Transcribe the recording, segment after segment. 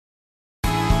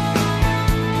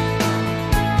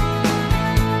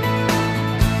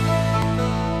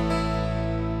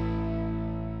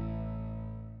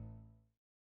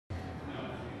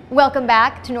Welcome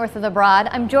back to North of the Broad.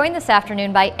 I'm joined this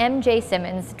afternoon by MJ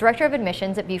Simmons, Director of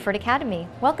Admissions at Beaufort Academy.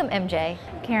 Welcome, MJ.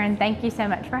 Karen, thank you so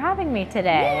much for having me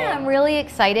today. Yeah, I'm really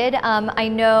excited. I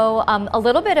know a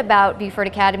little bit about Beaufort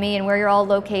Academy and where you're all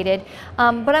located,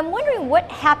 but I'm wondering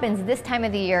what happens this time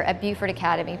of the year at Beaufort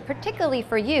Academy, particularly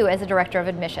for you as a Director of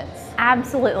Admissions.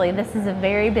 Absolutely. This is a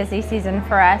very busy season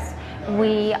for us.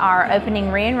 We are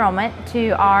opening re-enrollment to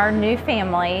our new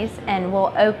families, and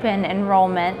we'll open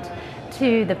enrollment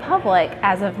to the public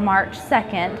as of March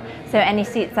 2nd. So any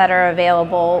seats that are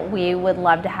available, we would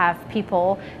love to have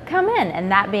people come in.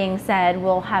 And that being said,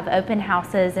 we'll have open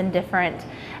houses and different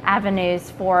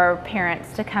avenues for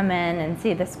parents to come in and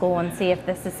see the school and see if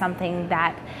this is something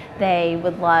that they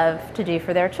would love to do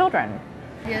for their children.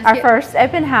 Yes, our first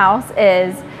open house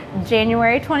is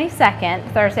January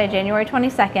 22nd, Thursday, January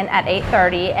 22nd at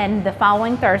 8:30, and the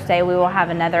following Thursday we will have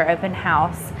another open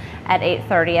house at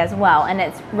 8:30 as well. And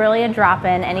it's really a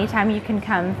drop-in. Anytime you can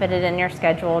come, fit it in your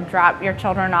schedule, drop your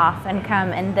children off and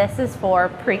come. And this is for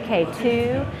pre-K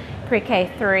 2, pre-K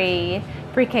 3,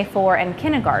 pre-K 4, and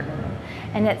kindergarten.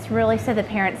 And it's really so the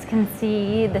parents can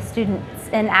see the students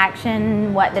in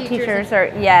action, what the teachers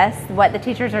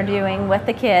are doing with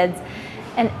the kids.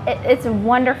 And it's a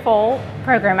wonderful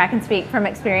program. I can speak from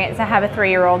experience. I have a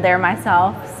 3-year-old there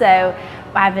myself, so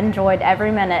I've enjoyed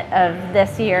every minute of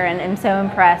this year and am so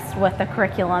impressed with the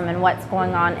curriculum and what's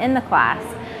going on in the class.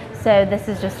 So this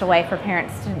is just a way for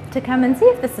parents to come and see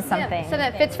if this is something. Yeah, so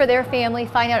that fits for their family,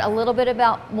 find out a little bit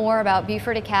more about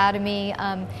Beaufort Academy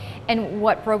and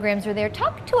what programs are there.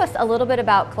 Talk to us a little bit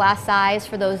about class size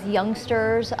for those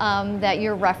youngsters that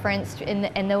you're referenced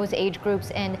in those age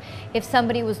groups, and if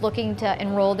somebody was looking to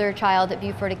enroll their child at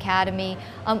Beaufort Academy,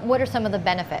 what are some of the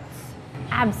benefits?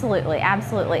 Absolutely,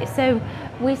 absolutely. So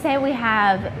we say we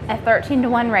have a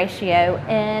 13-to-1 ratio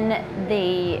in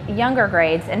the younger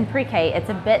grades. In pre-K, it's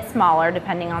a bit smaller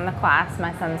depending on the class.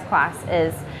 My son's class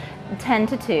is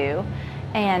 10-to-2,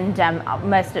 and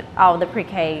all the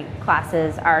pre-K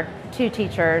classes are 2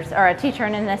 teachers, or a teacher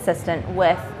and an assistant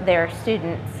with their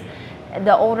students.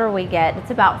 The older we get,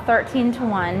 it's about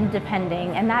 13-to-1 depending,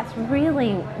 and that's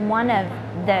really one of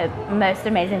the most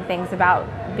amazing things about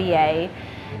BA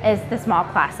is the small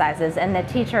class sizes, and the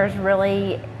teachers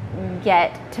really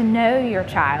get to know your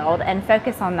child and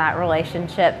focus on that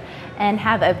relationship and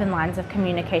have open lines of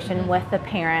communication with the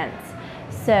parents,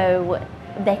 so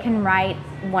they can write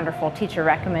wonderful teacher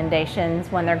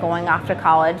recommendations when they're going off to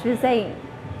college, because they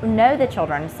know the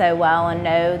children so well and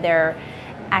know their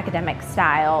academic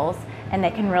styles, and they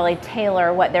can really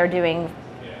tailor what they're doing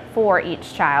for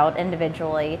each child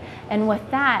individually. And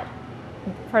with that,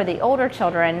 for the older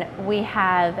children, we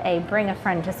have a Bring a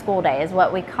Friend to School Day, is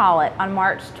what we call it. On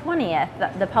March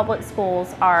 20th, the public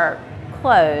schools are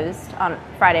closed on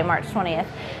Friday, March 20th.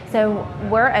 So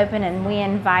we're open, and we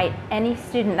invite any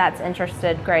student that's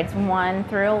interested, grades 1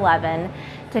 through 11,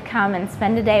 to come and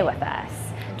spend a day with us.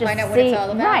 Find out what it's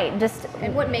all about. Right.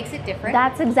 And what makes it different.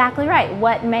 That's exactly right.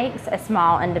 What makes a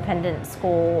small independent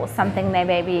school something they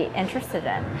may be interested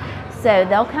in. So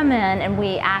they'll come in, and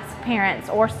we ask parents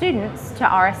or students to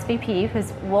RSVP,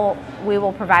 because we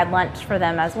will provide lunch for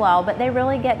them as well, but they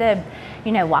really get to,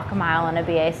 walk a mile in a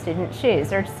BA student's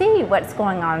shoes, or see what's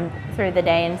going on through the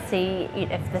day and see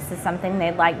if this is something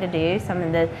they'd like to do. Some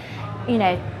of the,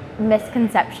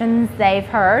 misconceptions they've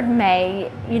heard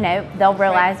they'll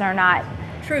realize are not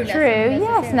true.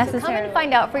 Yes, necessarily. So come and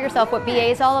find out for yourself what BA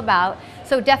is all about.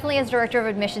 So definitely, as Director of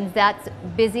Admissions, that's a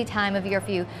busy time of year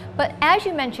for you. But as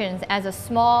you mentioned, as a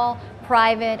small,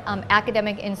 private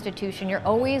academic institution, you're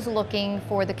always looking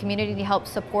for the community to help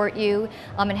support you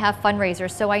and have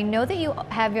fundraisers. So I know that you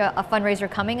have a fundraiser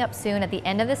coming up soon at the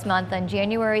end of this month on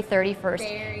January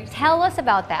 31st. Tell us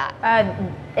about that.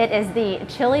 It is the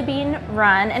Chili Bean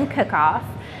Run and Cook-Off.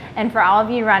 And for all of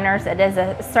you runners, it is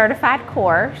a certified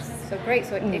course. So great.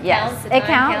 So it yes, counts. It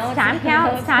counts. Time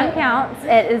counts. Time counts.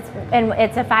 It is, and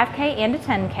it's a 5K and a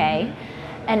 10K.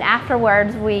 And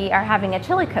afterwards, we are having a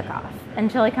chili cook-off and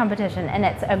chili competition, and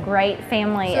it's a great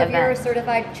family event. So if you're a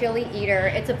certified chili eater,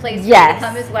 it's a place for you to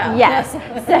come as well. Yes.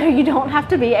 So you don't have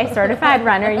to be a certified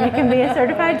runner. You can be a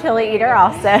certified chili eater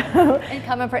also. And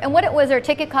come and what was there a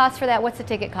ticket cost for that? What's the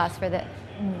ticket cost for that?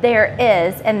 There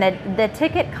is, and the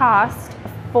ticket cost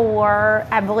for,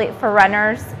 I believe, for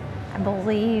runners, I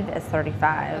believe is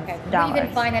 $35. Okay. Well, you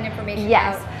can find that information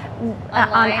out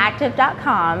online. On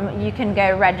active.com. You can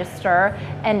go register,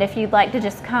 and if you'd like to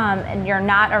just come and you're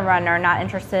not a runner, not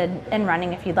interested in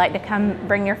running, if you'd like to come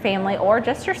bring your family or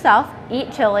just yourself,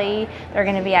 eat chili, there are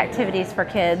going to be activities for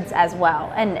kids as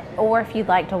well. Or if you'd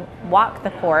like to walk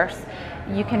the course,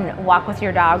 you can walk with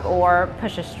your dog or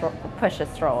push a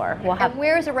stroller. We'll have And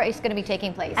where is the race going to be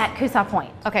taking place? at Coosaw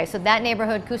Point. Okay, so that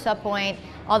neighborhood, Coosaw Point,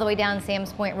 all the way down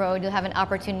Sam's Point Road, you'll have an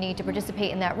opportunity to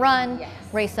participate in that run, Yes.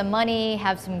 raise some money,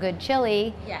 have some good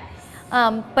chili. Yes.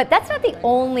 But that's not the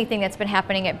only thing that's been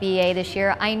happening at BA this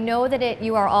year. I know that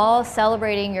you are all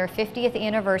celebrating your 50th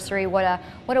anniversary. What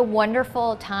a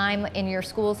wonderful time in your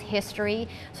school's history.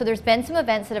 So there's been some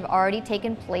events that have already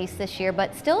taken place this year,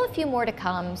 but still a few more to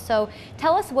come. So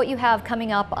tell us what you have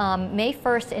coming up May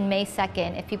 1st and May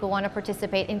 2nd if people want to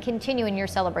participate and continue in your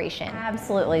celebration.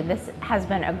 Absolutely. This has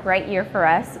been a great year for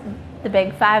us. The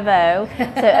big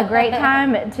 5-0, so a great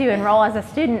time to enroll as a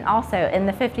student also in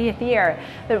the 50th year.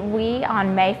 But we,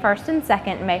 on May 1st and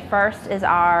 2nd, May 1st is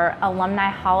our Alumni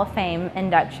Hall of Fame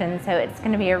induction, so it's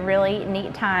going to be a really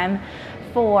neat time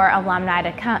for alumni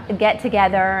to get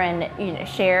together and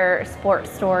share sports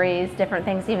stories, different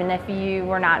things, even if you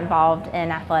were not involved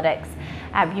in athletics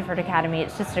at Beaufort Academy.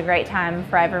 It's just a great time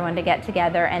for everyone to get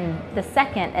together. And the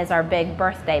 2nd is our big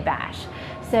birthday bash.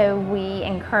 So we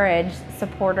encourage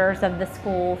supporters of the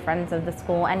school, friends of the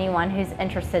school, anyone who's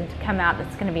interested to come out.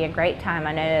 It's going to be a great time.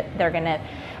 I know they're going to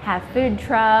have food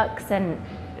trucks and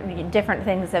different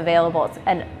things available. It's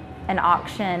an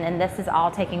auction, and this is all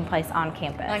taking place on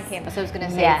campus. On campus, I was going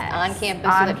to say yes. It's on campus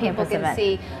on so that people can event.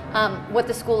 see what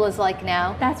the school is like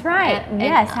now. That's right. And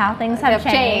yes, how things have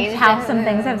changed, how some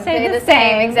things have stayed the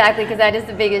same. Exactly, because that is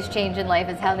the biggest change in life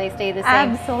is how they stay the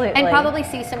same. Absolutely. And probably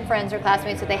see some friends or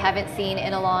classmates that they haven't seen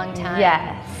in a long time.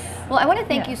 Yes. Well, I want to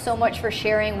thank you so much for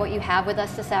sharing what you have with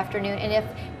us this afternoon. And if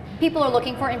people are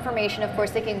looking for information, of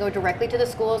course, they can go directly to the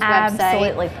school's website.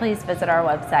 Absolutely. Please visit our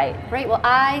website. Great. Well,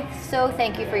 I so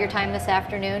thank you for your time this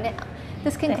afternoon.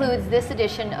 This concludes this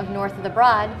edition of North of the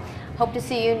Broad. Hope to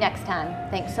see you next time.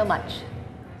 Thanks so much.